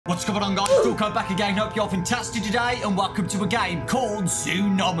What's going on, guys? Dawko back again. Hope you're fantastic today, and welcome to a game called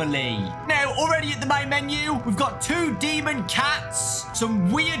Zoonomaly. Now, already at the main menu, we've got 2 demon cats,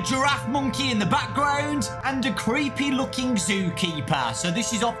 some weird giraffe monkey in the background, and a creepy-looking zookeeper. So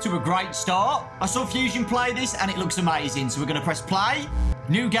this is off to a great start. I saw Fusion play this, and it looks amazing. So we're going to press play.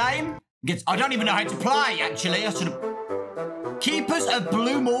 New game. I don't even know how to play, actually. I should have... Keepers of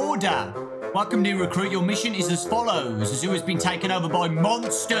Bloom Order. Welcome, new recruit. Your mission is as follows. The zoo has been taken over by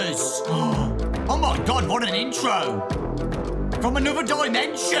monsters. Oh my god, what an intro. From another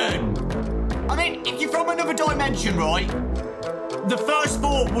dimension. I mean, if you're from another dimension, right? The first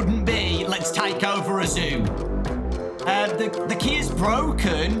thought wouldn't be, let's take over a zoo. The key is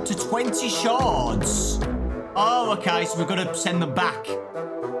broken to 20 shards. Oh, okay, so we've got to send them back.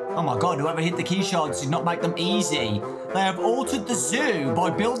 Oh my god, whoever hit the key shards did not make them easy. They have altered the zoo by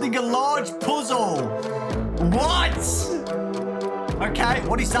building a large puzzle. What? Okay,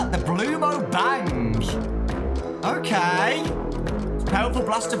 what is that? The Bloomo Bang. Okay. This powerful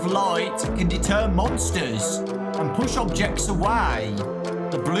blast of light can deter monsters and push objects away.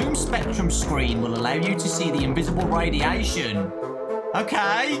 The Bloom Spectrum screen will allow you to see the invisible radiation.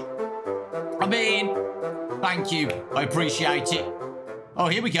 Okay. I mean, thank you. I appreciate it. Oh,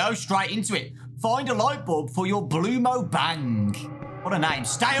 here we go. Straight into it. Find a light bulb for your Bloomo Bang. What a name.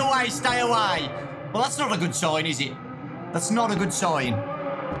 Stay away, stay away. Well, that's not a good sign, is it? That's not a good sign.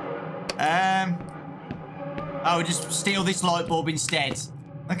 Oh, just steal this light bulb instead.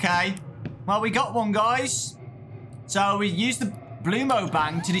 Okay. Well, we got one, guys. So we use the Bloomo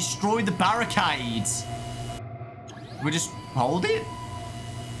Bang to destroy the barricades. We just hold it.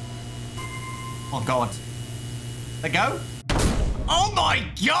 Oh, God. There we go. Oh my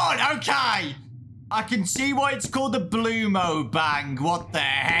god, okay. I can see why it's called the Bloomo Bang. What the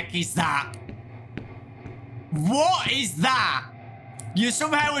heck is that? What is that? You're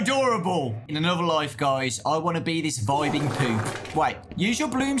somehow adorable. In another life, guys, I want to be this vibing poop. Wait, use your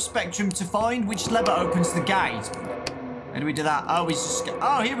Bloom Spectrum to find which lever opens the gate. How do we do that? Oh,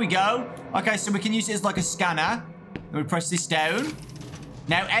 oh, here we go. Okay, so we can use it as like a scanner. And we press this down.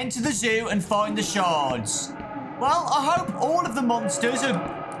 Now enter the zoo and find the shards. Well, I hope all of the monsters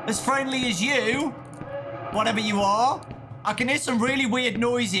are as friendly as you. Whatever you are. I can hear some really weird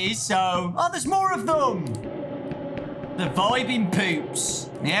noises, so... Oh, there's more of them. The vibing poops.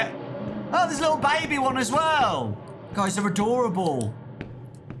 Yeah. Oh, there's a little baby one as well. Guys, they're adorable.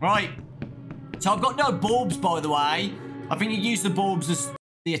 Right. So I've got no bulbs, by the way. I think you use the bulbs as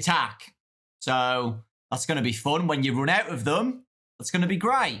the attack. So that's going to be fun when you run out of them. That's going to be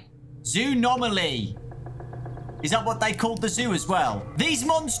great. Zoonomaly. Is that what they called the zoo as well? These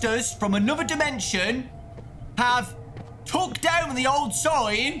monsters from another dimension have took down the old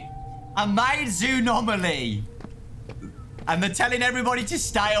sign and made Zoonomaly. And they're telling everybody to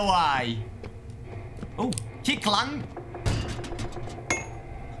stay away. Oh, kick lang.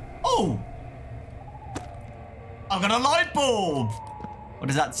 Oh. I've got a light bulb. What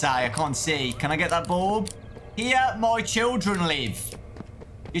does that say? I can't see. Can I get that bulb? Here, my children live.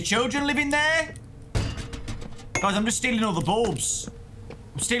 Your children live in there? Guys, I'm just stealing all the bulbs.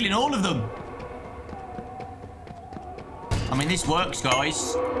 I'm stealing all of them. I mean, this works,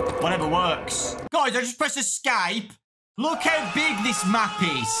 guys. Whatever works. Guys, I just pressed escape. Look how big this map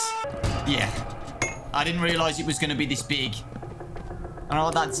is. Yeah. I didn't realize it was going to be this big. And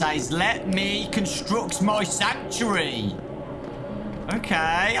all that says, let me construct my sanctuary.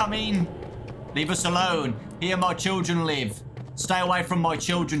 Okay, I mean, leave us alone. Here my children live. Stay away from my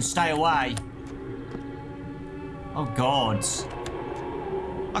children. Stay away. Oh, God.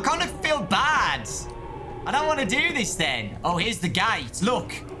 I kind of feel bad. I don't want to do this then. Oh, here's the gate.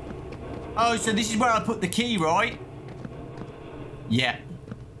 Look. Oh, so this is where I put the key, right? Yeah.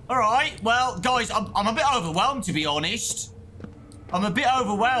 All right. Well, guys, I'm a bit overwhelmed, to be honest. I'm a bit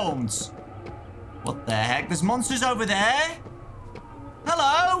overwhelmed. What the heck? There's monsters over there.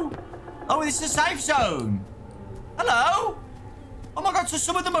 Hello. Oh, this is a safe zone. Hello. Oh, my God. So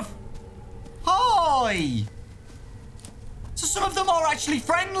some of them are... Hi. So some of them are actually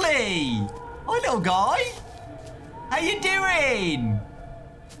friendly. Hi, little guy. How you doing?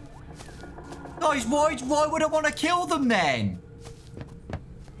 Guys, why would I want to kill them then?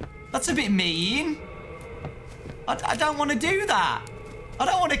 That's a bit mean. I don't want to do that. I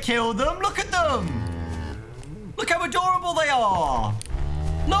don't want to kill them. Look at them. Look how adorable they are.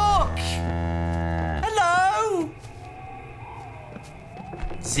 Look. Hello.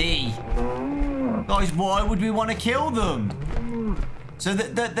 Z. Guys, why would we want to kill them? So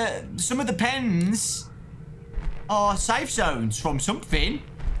some of the pens are safe zones from something.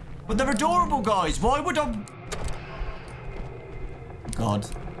 But they're adorable, guys. Why would I... God.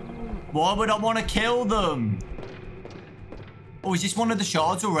 Why would I want to kill them? Oh, is this one of the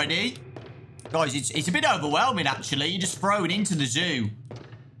shards already? Guys, it's a bit overwhelming, actually. You're just thrown into the zoo.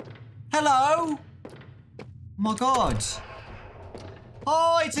 Hello? Oh, my God.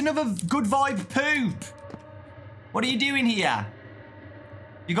 Oh, it's another good vibe poop. What are you doing here?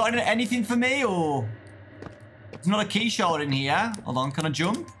 You got anything for me, or... There's not a key shard in here. Hold on, can I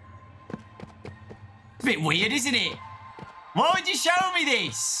jump? It's a bit weird, isn't it? Why would you show me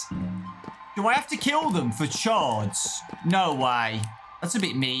this? Do I have to kill them for shards? No way. That's a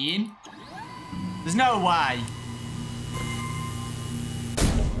bit mean. There's no way.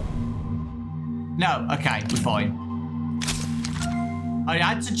 No, okay, we're fine. I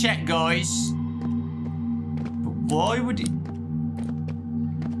had to check, guys. But why would it...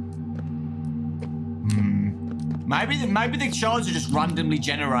 Maybe the shards are just randomly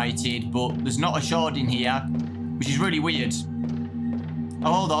generated, but there's not a shard in here, which is really weird.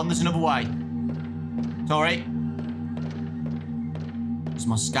 Oh, hold on, there's another way. Sorry. Use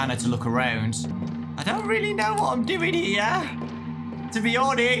my scanner to look around. I don't really know what I'm doing here. To be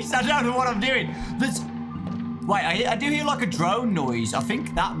honest, I don't know what I'm doing. Wait, I do hear like a drone noise. I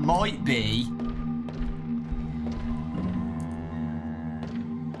think that might be...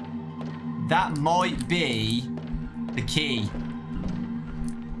 That might be the key.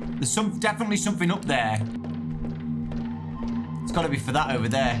 There's definitely something up there. It's got to be for that over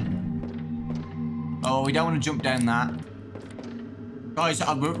there. Oh, we don't want to jump down that. Guys,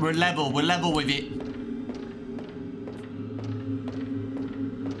 we're level. We're level with it.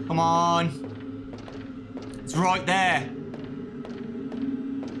 Come on. It's right there.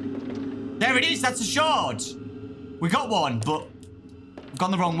 There it is. That's a shard. We got one, but we've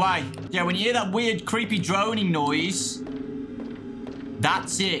gone the wrong way. Yeah, when you hear that weird, creepy droning noise,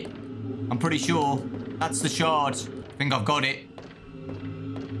 that's it. I'm pretty sure that's the shard. I think I've got it.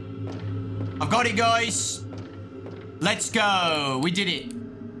 I've got it, guys. Let's go. We did it.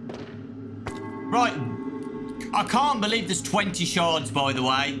 Right. I can't believe there's 20 shards, by the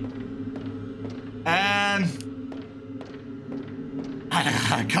way.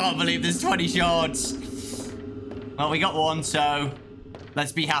 I can't believe there's 20 shards. Well, we got one, so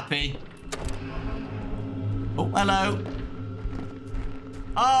let's be happy. Oh, hello.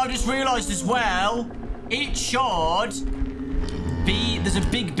 Oh, I just realised as well, each shard, there's a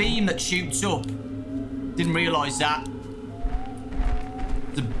big beam that shoots up. Didn't realise that.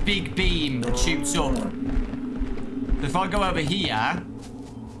 There's a big beam that shoots up. So if I go over here...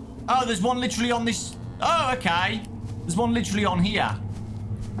 Oh, there's one literally on this... Oh, okay. There's one literally on here.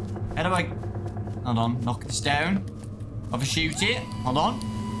 How do I... Hold on, knock this down. I'll shoot it. Hold on.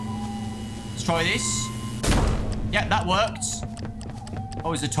 Let's try this. Yeah, that worked.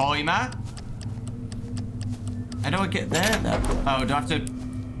 Oh, it's a timer. How do I get there, though? Oh, do I have to...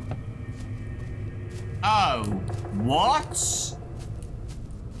 Oh, what?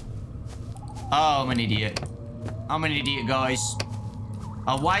 Oh, I'm an idiot. I'm an idiot, guys.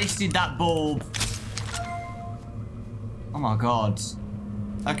 I wasted that bulb. Oh, my God.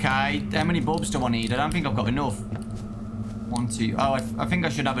 Okay, how many bulbs do I need? I don't think I've got enough. 1, 2... Oh, I think I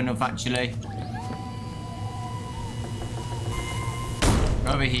should have enough, actually.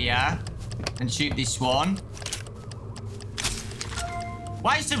 Over here. And shoot this one.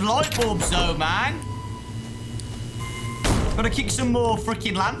 Waste of light bulbs, though, man. Gotta kick some more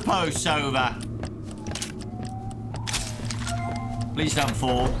freaking lampposts over. Please don't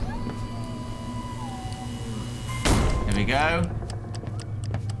fall. There we go.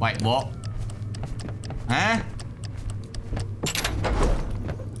 Wait, what? Huh?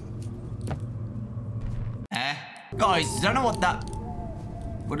 Guys, I don't know what that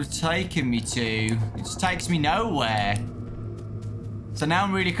would have taken me to. It just takes me nowhere. So now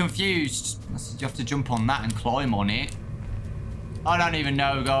I'm really confused. You have to jump on that and climb on it. I don't even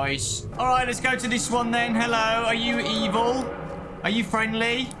know, guys. All right, let's go to this one then. Hello, are you evil? Are you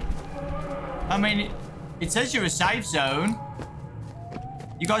friendly? I mean, it says you're a safe zone.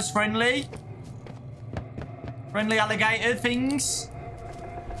 You guys friendly? Friendly alligator things?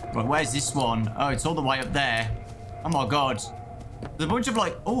 Right, where's this one? Oh, it's all the way up there. Oh my God. There's a bunch of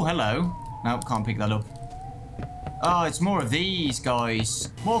like... Oh, hello. Nope, can't pick that up. Oh, it's more of these, guys.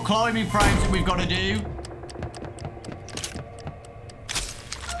 More climbing frames that we've got to do.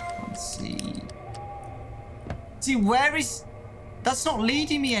 Let's see. See, where is... That's not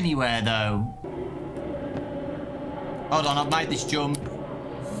leading me anywhere, though. Hold on, I've made this jump.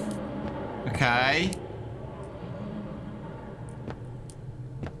 Okay.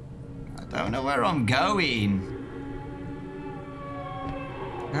 I don't know where I'm going.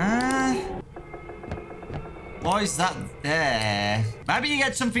 Why is that there? Maybe you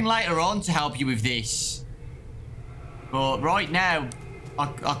get something later on to help you with this. But right now,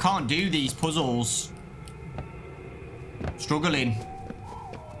 I can't do these puzzles. Struggling.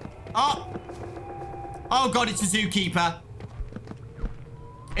 Oh! Oh god, it's a zookeeper.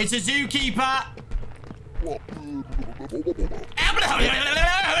 It's a zookeeper.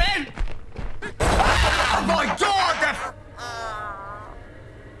 Oh my god!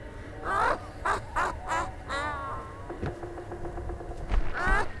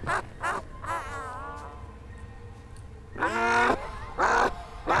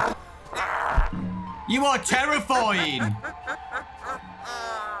 You are terrifying.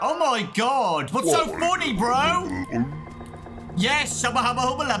 Oh my god. What's so funny, bro? Yes, shabba habba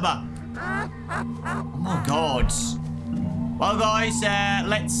hubba labba. Oh my god. Well, guys,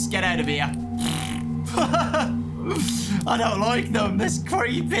 let's get out of here. I don't like them. That's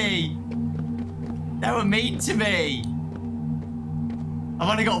creepy. They were mean to me. I've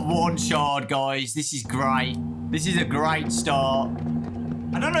only got one shard, guys. This is great. This is a great start.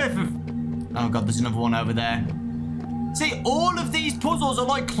 I don't know if... Oh, God, there's another one over there. See, all of these puzzles are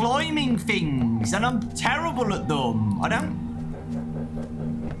like climbing things, and I'm terrible at them. I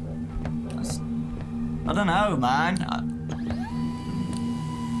don't know, man. I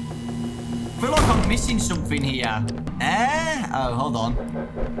feel like I'm missing something here. Oh, hold on.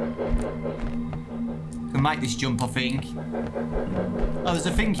 Can make this jump, I think. Oh, there's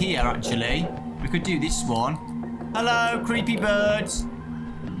a thing here, actually. We could do this one. Hello, creepy birds.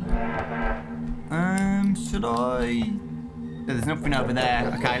 Should I... Oh, there's nothing over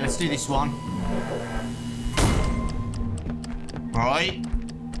there. Okay, let's do this one. Right.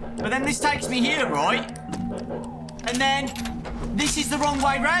 But then this takes me here, right? And then this is the wrong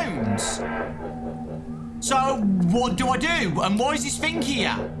way round. So, what do I do? And why is this thing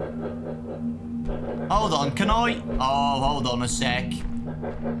here? Hold on, can I... Oh, hold on a sec.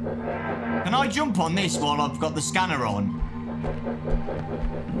 Can I jump on this while I've got the scanner on?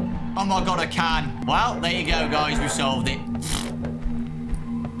 Oh my god, I can. Well, there you go, guys. We solved it.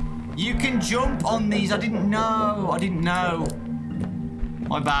 You can jump on these. I didn't know. I didn't know.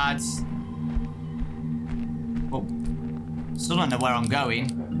 My bad. Oh. Still don't know where I'm going.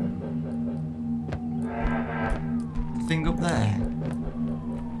 Thing up there.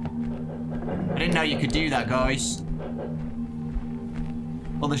 I didn't know you could do that, guys.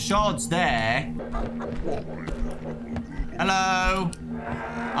 Well, the shard's there. Hello.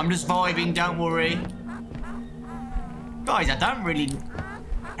 I'm just vibing, don't worry. Guys, I don't really...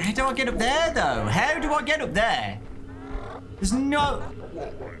 How do I get up there, though? How do I get up there? There's no...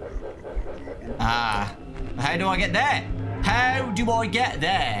 Ah. How do I get there? How do I get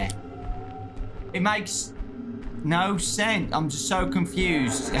there? It makes no sense. I'm just so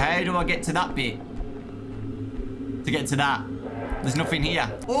confused. How do I get to that bit? To get to that. There's nothing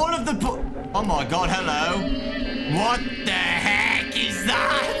here. All of the... Oh, my God. Hello. What the heck is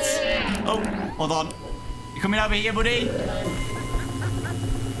that? Oh, hold on. You coming over here, buddy?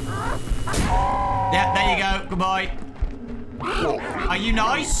 Yeah, there you go. Goodbye. Are you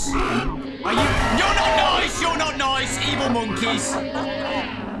nice? Are you... You're not nice! You're not nice! Evil monkeys!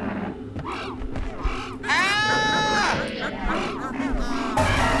 Ah!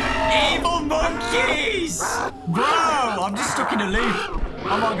 Evil monkeys! Bro, I'm just stuck in a loop.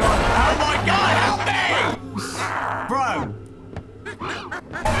 Oh my god. Oh my god, help me! Bro!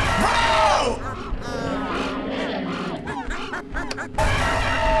 Bro!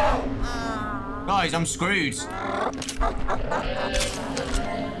 Guys, I'm screwed.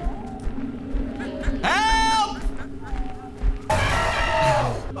 Help!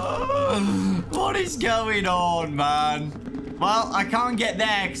 What is going on, man? Well, I can't get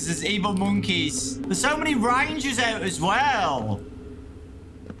there because there's evil monkeys. There's so many rangers out as well.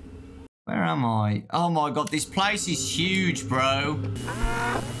 Where am I? Oh my god, this place is huge, bro.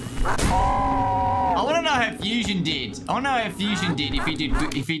 I want to know how Fusion did. I want to know how Fusion did, if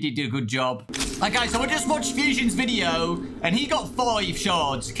he did a good job. Okay, so I just watched Fusion's video, and he got 5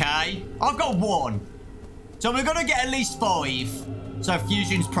 shards, okay? I've got 1. So we're going to get at least 5. So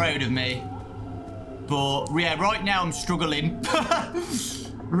Fusion's proud of me. But, yeah, right now I'm struggling.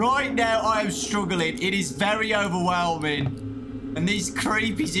 Right now I am struggling. It is very overwhelming. And these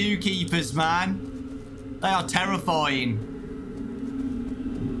creepy zookeepers, man. They are terrifying.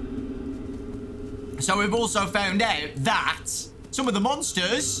 So we've also found out that some of the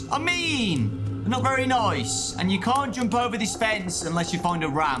monsters are mean. They're not very nice. And you can't jump over this fence unless you find a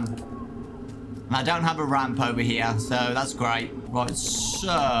ramp. And I don't have a ramp over here, so that's great. Right,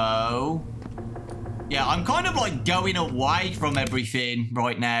 so... Yeah, I'm kind of like going away from everything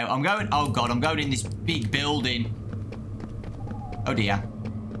right now. I'm going... Oh, God. I'm going in this big building. Oh, dear.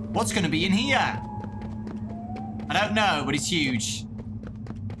 What's going to be in here? I don't know, but it's huge.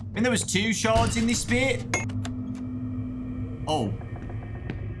 I think there was 2 shards in this bit. Oh.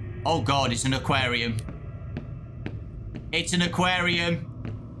 Oh, God. It's an aquarium. It's an aquarium.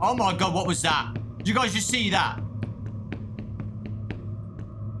 Oh, my God. What was that? Did you guys just see that?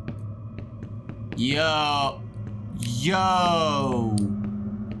 Yo. Yo.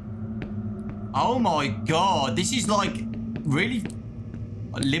 Oh my God. This is like really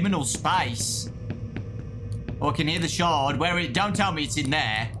liminal space. Oh, I can hear the shard. Where it? Don't tell me it's in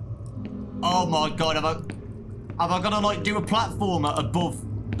there. Oh my God. Have I got to like do a platformer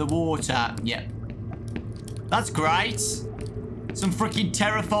above the water? Yep. That's great. Some freaking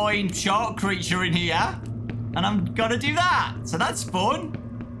terrifying shark creature in here. And I'm gonna do that. So that's fun.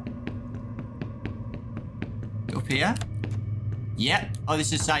 Up here? Yep. Oh,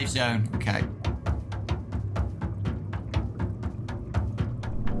 this is a safe zone. Okay.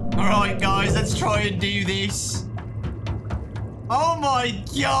 Alright, guys. Let's try and do this. Oh, my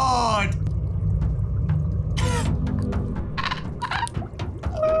God.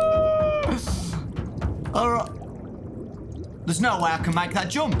 Alright. There's no way I can make that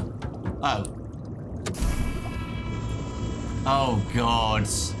jump. Oh. Oh, God.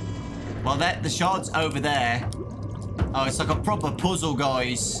 Well, the shard's over there. Oh, it's like a proper puzzle,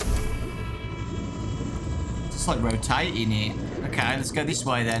 guys. It's just like rotating it. Okay, let's go this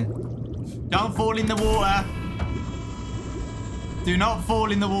way then. Don't fall in the water. Do not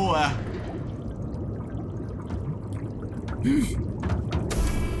fall in the water.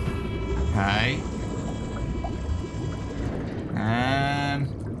 Okay.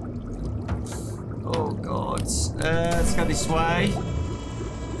 Oh, God. Let's go this way.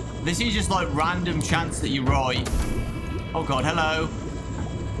 This is just like random chance that you're right. Oh, God. Hello.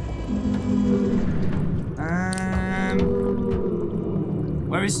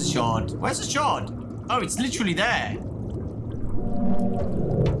 Where is the shard? Where's the shard? Oh, it's literally there.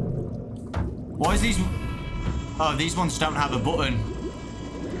 Why is these... Oh, these ones don't have a button.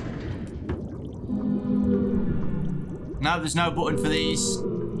 No, there's no button for these.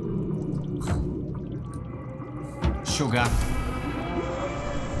 Sugar.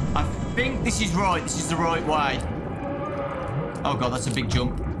 I think this is right. This is the right way. Oh, God, that's a big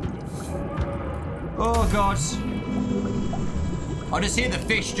jump. Oh, God. I just hear the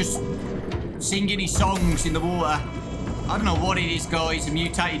fish just singing his songs in the water. I don't know what it is, guys. A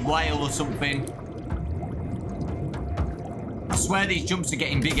mutated whale or something. I swear these jumps are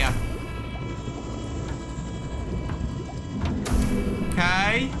getting bigger.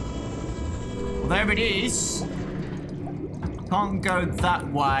 Okay. Well, there it is. Can't go that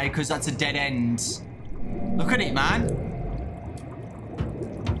way because that's a dead end. Look at it, man.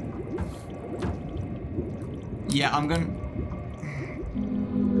 Yeah, I'm going...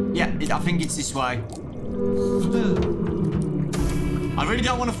 Yeah, I think it's this way. I really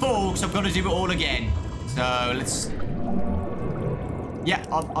don't want to fall because I've got to do it all again. So, let's... Yeah,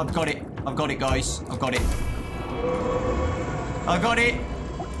 I've got it. I've got it, guys. I've got it. I got it.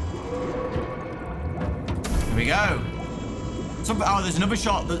 Here we go. Oh, there's another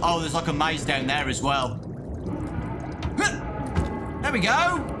shot. Oh, there's like a maze down there as well. There we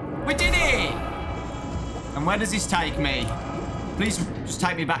go. We did it. And where does this take me? Please just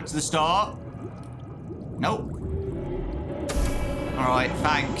take me back to the start. Nope. All right,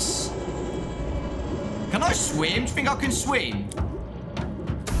 thanks. Can I swim? Do you think I can swim?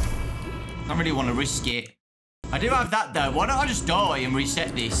 I don't really want to risk it. I do have that, though. Why don't I just die and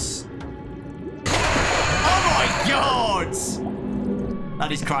reset this? Oh, my God!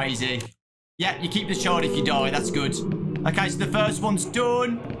 That is crazy. Yeah, you keep the shard if you die. That's good. Okay, so the first one's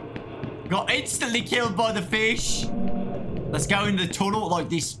done. Got instantly killed by the fish. Let's go in the tunnel, like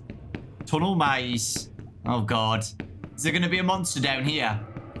this tunnel maze. Oh, God. Is there going to be a monster down here?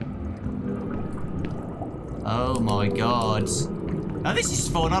 Oh, my God. Now, this is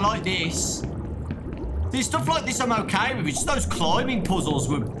fun. I like this. See, stuff like this I'm okay with. It's just those climbing puzzles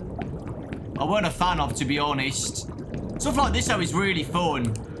I weren't a fan of, to be honest. Stuff like this, though, is really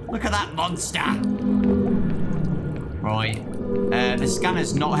fun. Look at that monster. Right. The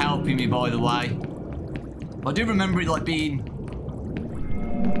scanner's not helping me, by the way. I do remember it, like, being...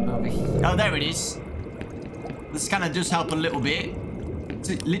 Oh, there it is. The scanner does help a little bit. It's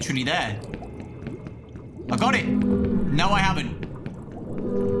literally there. I got it. No, I haven't.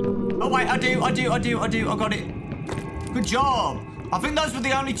 Oh, wait, I do. I got it. Good job. I think those were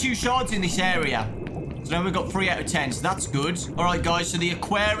the only 2 shards in this area. So now we've got 3 out of 10, so that's good. All right, guys, so the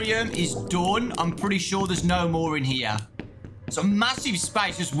aquarium is done. I'm pretty sure there's no more in here. It's a massive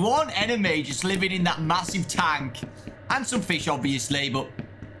space. Just one enemy just living in that massive tank. And some fish, obviously, but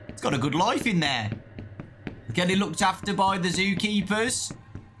it's got a good life in there. Getting looked after by the zookeepers.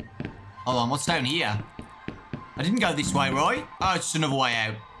 Hold on, what's down here? I didn't go this way, right? Oh, it's just another way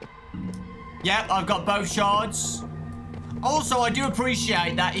out. Yep, I've got both shards. Also, I do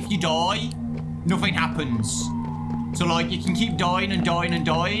appreciate that if you die, nothing happens. So, like, you can keep dying and dying and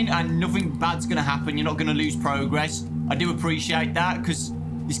dying, and nothing bad's going to happen. You're not going to lose progress. I do appreciate that, because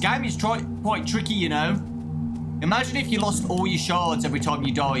this game is quite tricky, you know? Imagine if you lost all your shards every time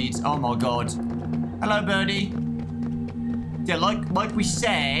you died. Oh, my God. Hello, birdie. Yeah, like we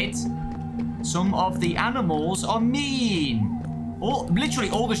said, some of the animals are mean. Literally,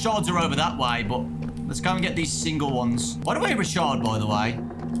 all the shards are over that way, but let's go and get these single ones. Why do I hear a shard, by the way?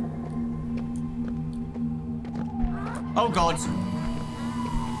 Oh, God.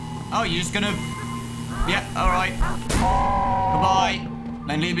 Oh, you're just gonna... Yeah, all right. Goodbye.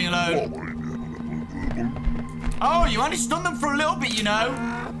 Then leave me alone. Oh, you only stunned them for a little bit, you know.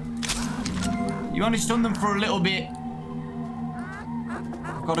 You only stunned them for a little bit.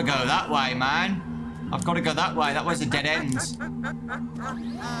 I've got to go that way, man. I've got to go that way. That way's a dead end.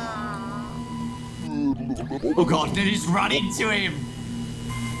 Oh, God. They just ran into him.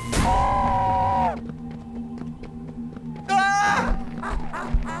 Ah!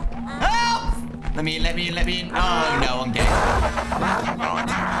 Help! Let me in. Oh, no, I'm dead.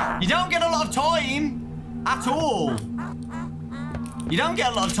 You don't get a lot of time at all. You don't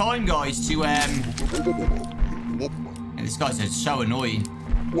get a lot of time, guys, to, Yeah, this guy's so annoying.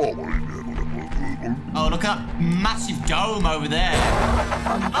 Oh, look at that massive dome over there.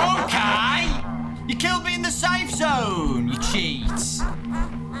 Okay! You killed me in the safe zone, you cheat.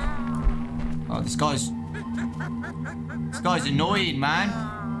 Oh, this guy's annoying, man.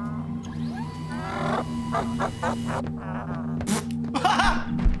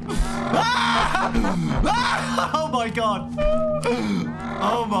 Oh my God.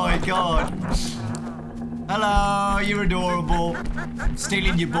 Oh my God. Hello, you're adorable.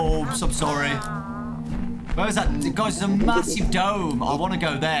 Stealing your bulbs, I'm sorry. Where's that? Guys, it's a massive dome. I want to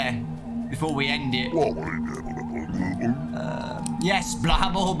go there before we end it. Yes,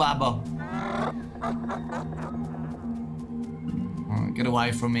 blabble, babble. Oh, get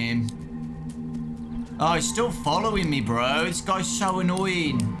away from him. Oh, he's still following me, bro. This guy's so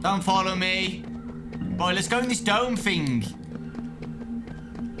annoying. Don't follow me. Right, let's go in this dome thing.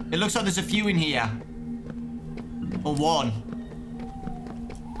 It looks like there's a few in here. Or one.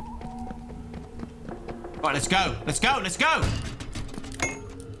 Right, let's go. Let's go. Let's go.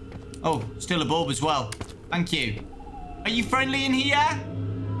 Oh, still a bulb as well. Thank you. Are you friendly in here?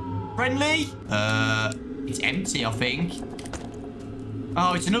 Friendly? It's empty, I think.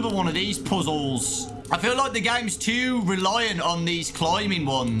 Oh, it's another one of these puzzles. I feel like the game's too reliant on these climbing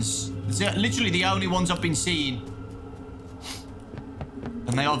ones. It's literally the only ones I've been seeing.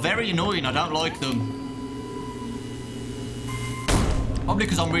 And they are very annoying. I don't like them. Probably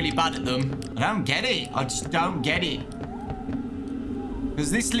because I'm really bad at them. I don't get it. I just don't get it.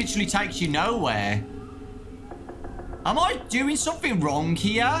 Because this literally takes you nowhere. Am I doing something wrong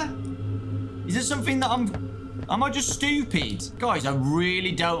here? Is there something that Am I just stupid? Guys, I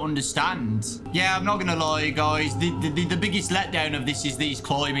really don't understand. Yeah, I'm not gonna lie, guys. The biggest letdown of this is these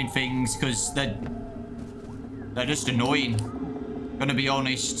climbing things, because they're just annoying. Gonna be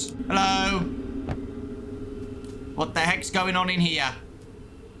honest. Hello? What the heck's going on in here?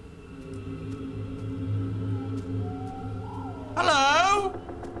 Hello?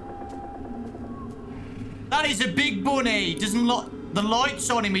 That is a big bunny. Doesn't like the lights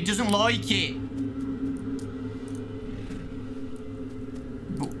on him. He doesn't like it.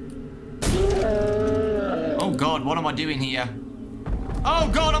 Oh God, what am I doing here? Oh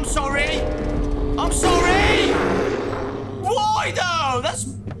God, I'm sorry. I'm sorry. Why though? That's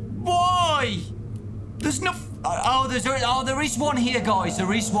why. There's no. Oh, there is one here, guys.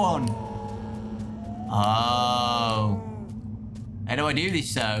 There is one. Oh. How do I do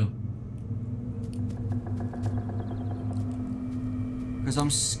this though? Because I'm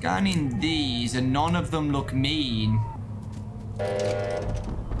scanning these and none of them look mean.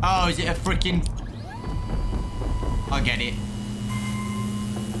 Oh, is it a freaking... I get it.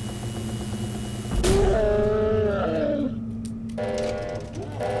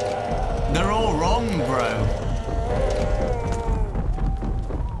 They're all wrong, bro.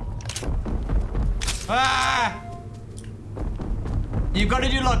 Ah! You've got to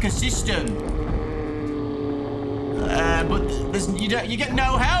do like a system. But you get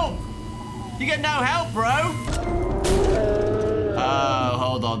no help. You get no help, bro. Oh,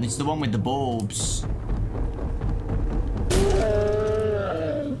 hold on. It's the one with the bulbs.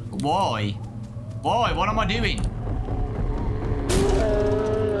 Why? Why? What am I doing?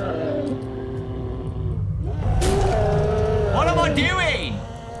 What am I doing?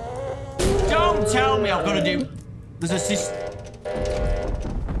 Don't tell me I've got to do... There's a system.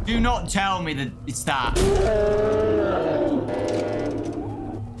 Do not tell me that it's that.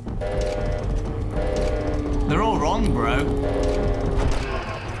 They're all wrong, bro.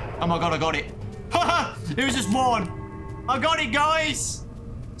 Oh my god, I got it. Haha! It was just one. I got it, guys.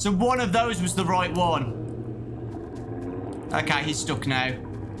 So one of those was the right one. Okay, he's stuck now.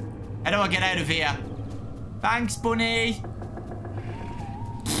 How do I get out of here? Thanks, bunny.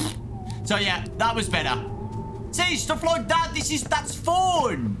 So yeah, that was better. See, stuff like that, that's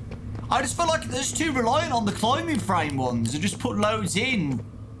fun. I just feel like there's too reliant on the climbing frame ones. I just put loads in.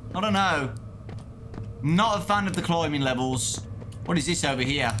 I don't know. Not a fan of the climbing levels. What is this over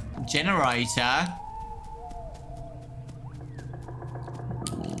here? Generator.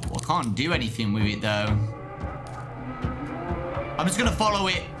 Ooh, I can't do anything with it though. I'm just gonna follow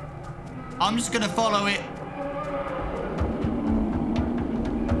it. I'm just gonna follow it.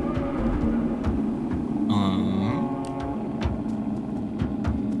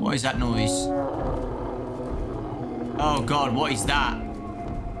 What is that noise? Oh god, what is that?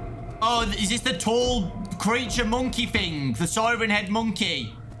 Oh, is this the tall creature monkey thing? The siren head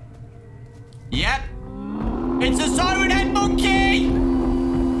monkey? Yep. It's a siren head monkey!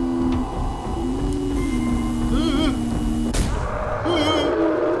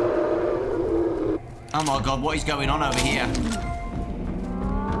 Oh my god, what is going on over here?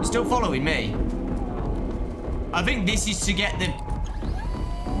 It's still following me. I think this is to get the...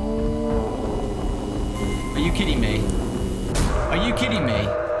 Are you kidding me? Are you kidding me?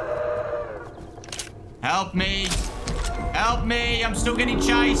 Help me. Help me. I'm still getting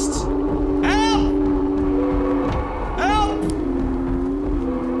chased. Help! Help!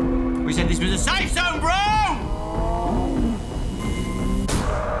 We said this was a safe zone, bro!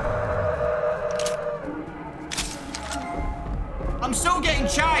 I'm still getting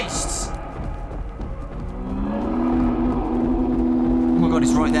chased. Oh my god,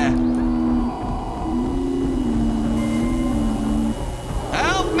 it's right there.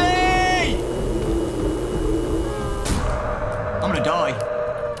 Help me! I'm gonna die.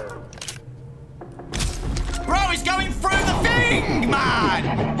 Bro, he's going through the thing, man!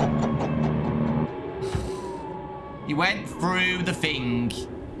 He went through the thing.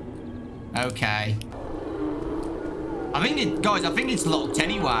 Okay. I think it, guys, I think it's locked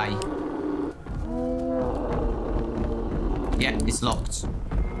anyway. Yeah, it's locked.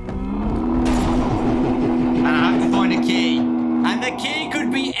 And I have to find a key. And the key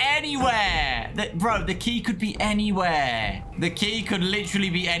could be anywhere. Bro, the key could be anywhere. The key could literally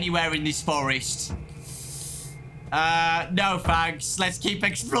be anywhere in this forest. No thanks. Let's keep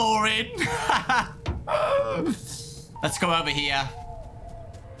exploring. Let's go over here.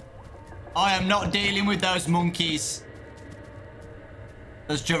 I am not dealing with those monkeys.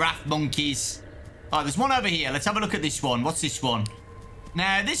 Those giraffe monkeys. Oh, there's one over here. Let's have a look at this one. What's this one?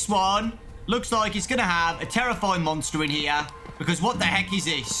 Now, this one looks like it's going to have a terrifying monster in here. Because what the heck is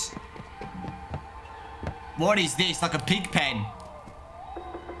this? What is this? Like a pig pen.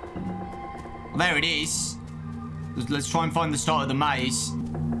 Well, there it is. Let's try and find the start of the maze.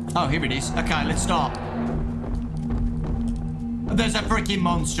 Oh, here it is. Okay, let's start. There's a freaking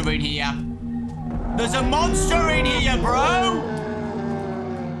monster in here. There's a monster in here, bro!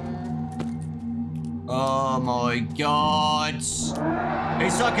 Oh my god.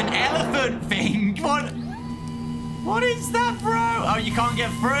 It's like an elephant thing. What is that, bro? Oh, you can't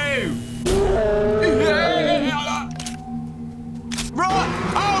get through. Right.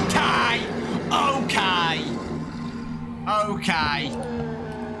 Okay. Okay. Okay.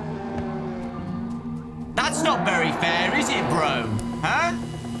 That's not very fair, is it, bro? Huh?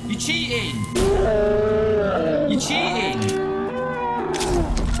 You're cheating. You're cheating.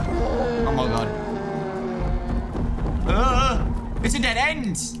 Oh my god. It's a dead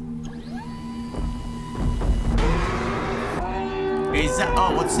end. Is that...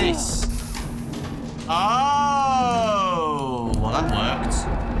 Oh, what's this? Oh. Well, that worked.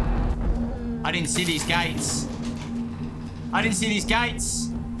 I didn't see these gates. I didn't see these gates.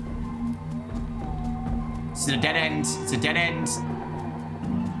 It's a dead end. It's a dead end.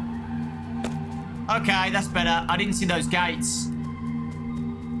 Okay, that's better. I didn't see those gates.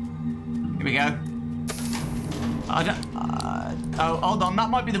 Here we go. I don't... oh, hold on. That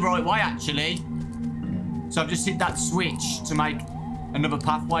might be the right way, actually. So I've just hit that switch to make another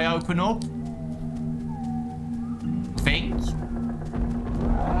pathway open up.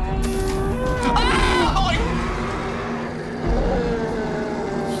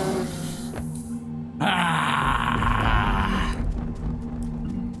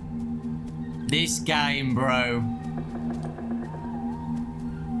 this game, bro.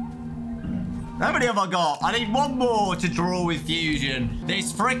 How many have I got? I need one more to draw with fusion.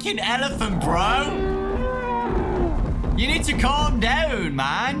 This freaking elephant, bro. You need to calm down,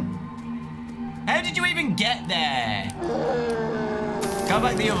 man. How did you even get there? Go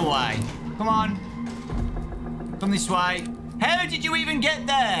back the other way. Come on. Come this way. How did you even get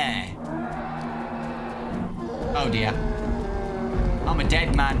there? Oh, dear. I'm a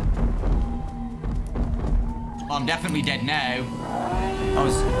dead man. Well, I'm definitely dead now.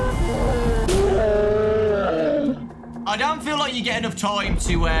 I don't feel like you get enough time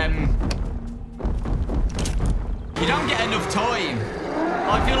to, You don't get enough time.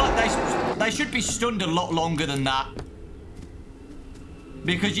 I feel like they should be stunned a lot longer than that.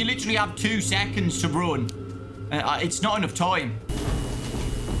 Because you literally have 2 seconds to run. It's not enough time.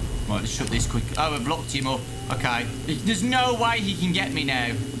 Right, let's shut this quick. Oh, I've locked him up. Okay. There's no way he can get me now.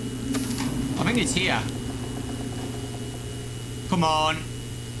 I think it's here. Come on.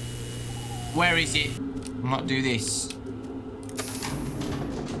 Where is it? I might do this.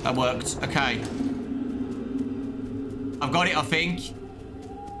 That worked. Okay. I've got it, I think.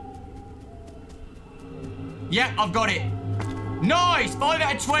 Yeah, I've got it. Nice! 5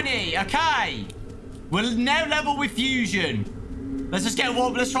 out of 20. Okay. We're now level with fusion. Let's just get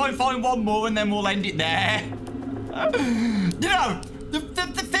one. Let's try and find one more and then we'll end it there. You know, the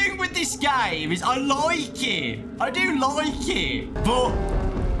thing with this game is I like it. I do like it. But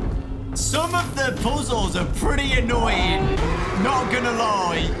some of the puzzles are pretty annoying. Not gonna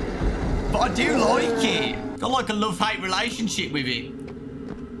lie. But I do like it. Got like a love-hate relationship with it.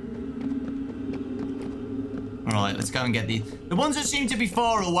 Alright, let's go and get these. The ones that seem to be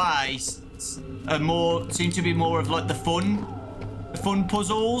far away seem to be more of like the fun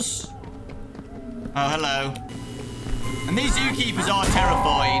puzzles. Oh, hello. And these zookeepers are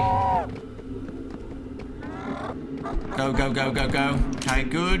terrifying. Go, go, go, go, go. Okay,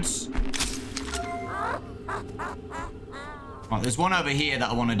 good. Right, there's one over here that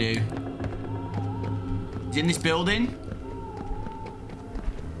I want to do. Is it in this building?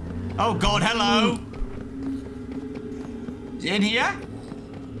 Oh, God, hello. Is it in here?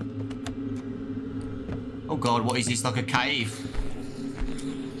 Oh, God, what is this? Like a cave?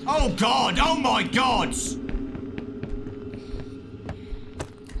 Oh, God. Oh, my God.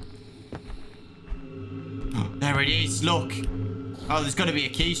 There it is. Look. Oh, there's got to be a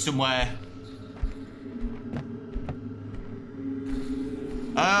key somewhere.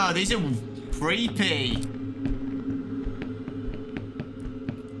 Oh, these are creepy.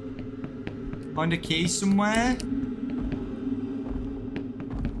 Find a key somewhere.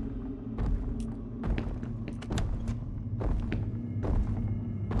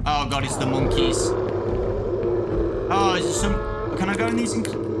 Oh, God, it's the monkeys. Oh, is there some... Can I go in these?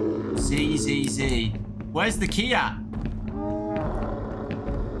 Z. Where's the key at?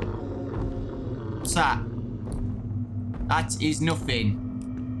 What's that? That is nothing.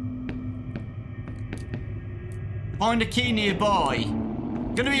 Find a key nearby.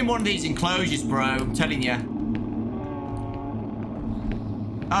 Gonna be in one of these enclosures, bro. I'm telling you.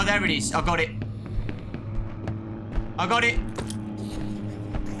 Oh, there it is. I got it. I got it.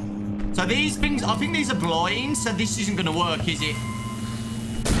 So these things, I think these are blind, so this isn't going to work, is it?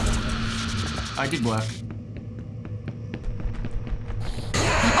 Oh, it did work.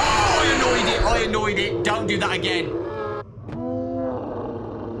 Oh, I annoyed it. Don't do that again.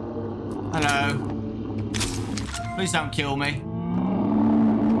 Hello. Please don't kill me.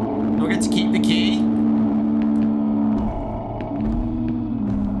 Do I get to keep the key?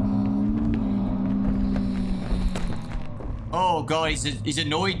 Oh, God, he's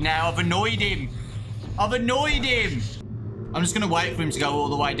annoyed now. I've annoyed him. I'm just going to wait for him to go all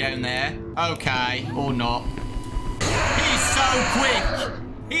the way down there. Okay, or not. He's so quick.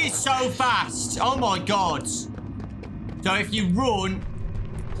 He's so fast. Oh, my God. So if you run...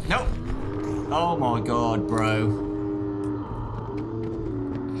 Nope. Oh, my God, bro.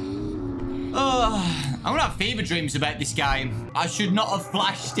 I'm gonna have fever dreams about this game. I should not have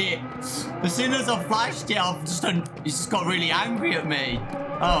flashed it. As soon as I flashed it, he's just got really angry at me.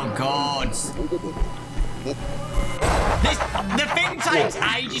 Oh, God. The thing takes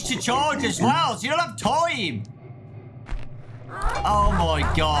ages to charge as well, so you don't have time. Oh, my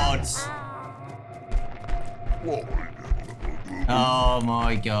God. Oh,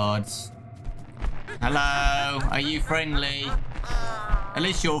 my God. Hello, are you friendly? At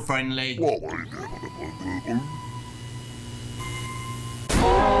least you're friendly. You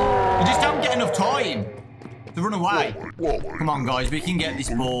just don't get enough time to run away. Come on, guys. We can get this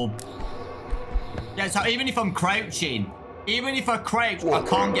ball. Yeah, so even if I'm crouching, Even if I crouch, I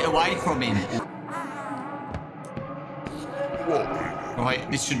can't get away from him. Right,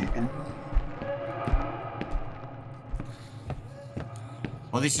 this should...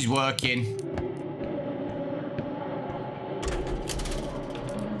 Oh, this is working.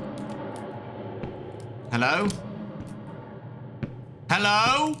 Hello?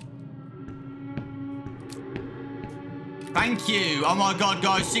 Hello? Thank you. Oh my god,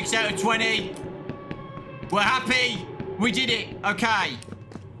 guys. 6 out of 20. We're happy. We did it. Okay.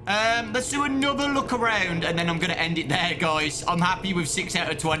 Let's do another look around, and then I'm going to end it there, guys. I'm happy with 6 out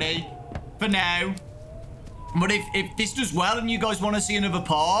of 20 for now. But if this does well and you guys want to see another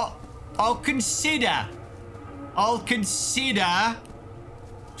part, I'll consider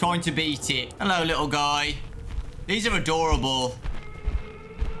trying to beat it. Hello, little guy. These are adorable.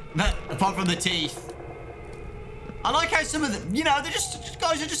 Apart from the teeth. I like how some of them, you know, they're just,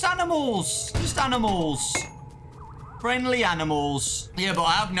 guys are just animals. Just animals. Friendly animals. Yeah, but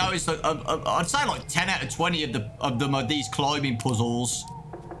I have noticed that I'd say like 10 out of 20 of them are these climbing puzzles,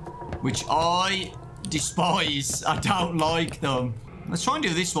 which I despise. I don't like them. Let's try and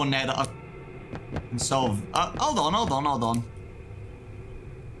do this one now that I can solve. Hold on.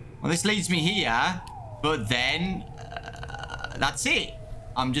 Well, this leads me here, but then that's it.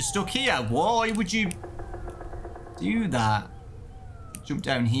 I'm just stuck here. Why would you do that? Jump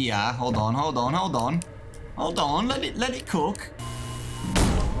down here. Hold on. Let it cook.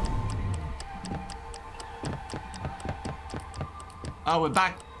 Oh, we're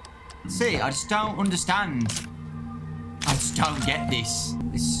back. See, I just don't understand. I just don't get this.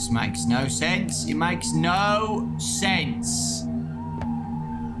 This just makes no sense. It makes no sense.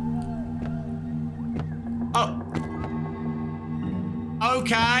 Oh.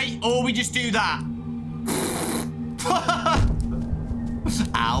 Okay. Or we just do that.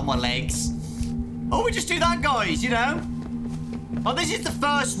 Ow, my legs. Or we just do that, guys, you know? Oh, this is the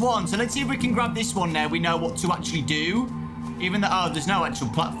first one. So let's see if we can grab this one now. We know what to actually do. Even though, oh, there's no actual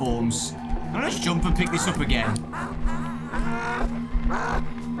platforms. Now let's jump and pick this up again.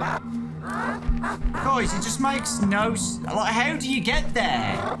 Guys, it just makes no... Like, how do you get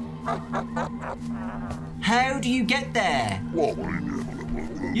there? How do you get there?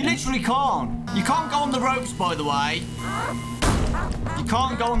 You literally can't. You can't go on the ropes, by the way. You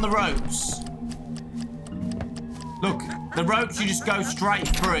can't go on the ropes. Look, the ropes, you just go straight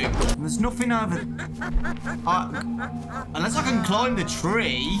through. And there's nothing over... unless I can climb the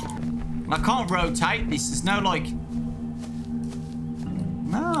tree. I can't rotate this. There's no, like...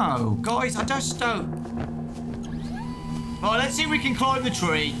 No, guys, I just don't... Alright, let's see if we can climb the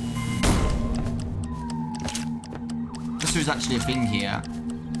tree. This was actually a thing here.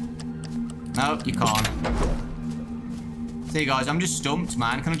 No, you can't. See, guys, I'm just stumped,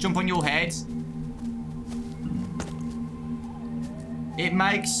 man. Can I jump on your head? It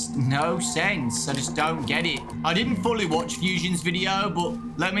makes no sense. I just don't get it. I didn't fully watch Fusion's video, but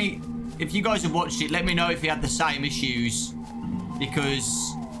let me... If you guys have watched it, let me know if you had the same issues.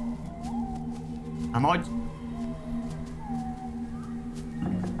 Because...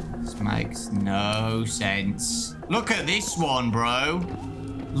 This makes no sense. Look at this one, bro.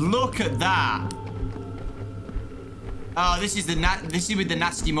 Look at that. Oh, this is with the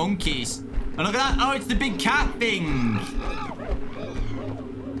nasty monkeys. And look at that. Oh, it's the big cat thing.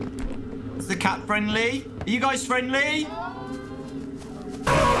 Is the cat friendly? Are you guys friendly?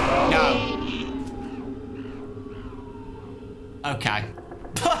 No. Okay.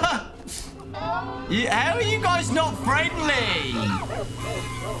 How are you guys not friendly?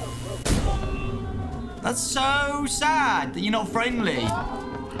 That's so sad that you're not friendly.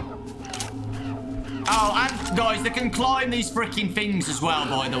 Oh, and guys, they can climb these freaking things as well,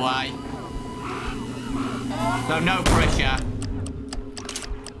 by the way. So no pressure.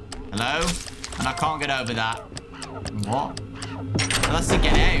 Hello? And I can't get over that. What? Well, that's to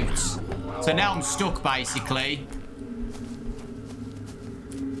get out. So now I'm stuck, basically.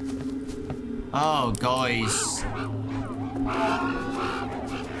 Oh, guys.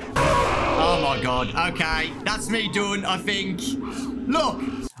 Oh, my God. Okay, that's me done, I think. Look,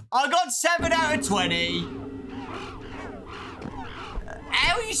 I got 7 out of 20.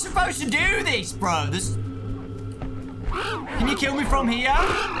 How are you supposed to do this, bro? Can you kill me from here?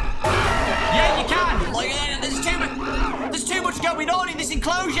 Yeah, you can. Like, there's too much going on in this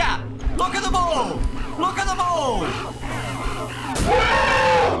enclosure. Look at them all. Look at them all.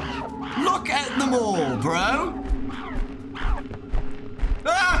 Look at them all, bro.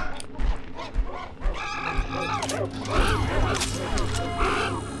 Ah!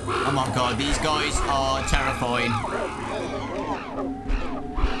 Oh my God, these guys are terrifying.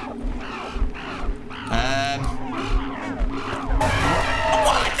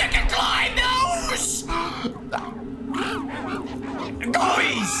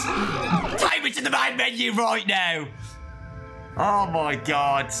 game menu right now. Oh my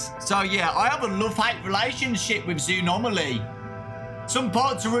god. So yeah, I have a love-hate relationship with Zoonomaly. Some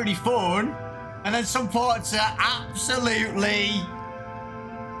parts are really fun, and then some parts are absolutely...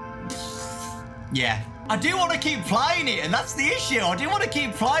 yeah. I do want to keep playing it, and that's the issue. I do want to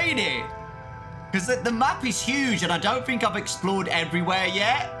keep playing it. Because the map is huge, and I don't think I've explored everywhere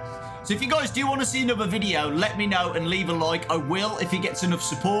yet. So if you guys do want to see another video, let me know and leave a like. I will if it gets enough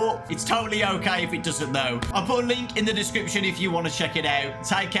support. It's totally okay if it doesn't, though. I'll put a link in the description if you want to check it out.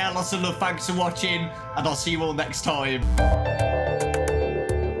 Take care, lots of love, thanks for watching, and I'll see you all next time.